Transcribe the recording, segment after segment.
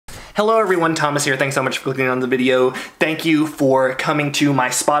Hello everyone, Thomas here. Thanks so much for clicking on the video. Thank you for coming to my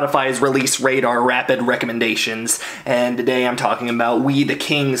Spotify's Release Radar Rapid Recommendations. And today I'm talking about We the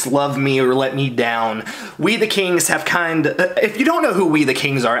Kings, Love Me or Let Me Down. We the Kings have if you don't know who We the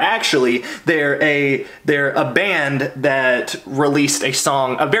Kings are, actually, they're a band that released a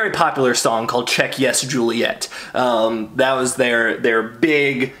song, a very popular song called Check Yes Juliet. That was their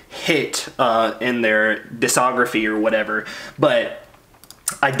big hit in their discography or whatever. But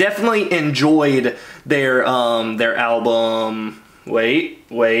I definitely enjoyed their album,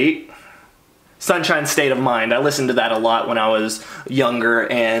 Sunshine State of Mind. I listened to that a lot when I was younger,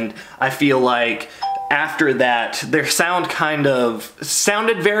 and I feel like after that, their sound kind of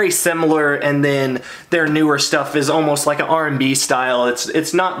sounded very similar, and then their newer stuff is almost like an R&B style.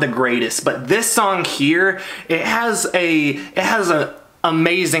 It's not the greatest, but this song here, it has an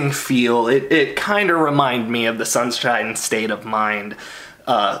amazing feel. It kind of reminded me of the Sunshine State of Mind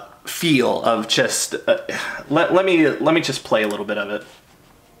feel of just let me just play a little bit of it.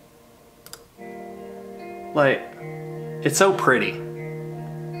 Like, it's so pretty.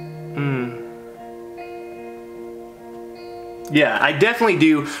 Yeah, I definitely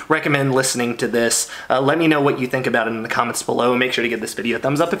do recommend listening to this. Let me know what you think about it in the comments below, and make sure to give this video a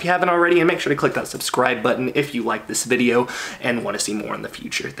thumbs up if you haven't already, and make sure to click that subscribe button if you like this video and want to see more in the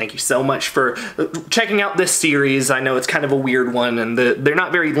future. Thank you so much for checking out this series. I know it's kind of a weird one, and they're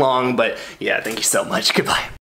not very long, but yeah, thank you so much. Goodbye.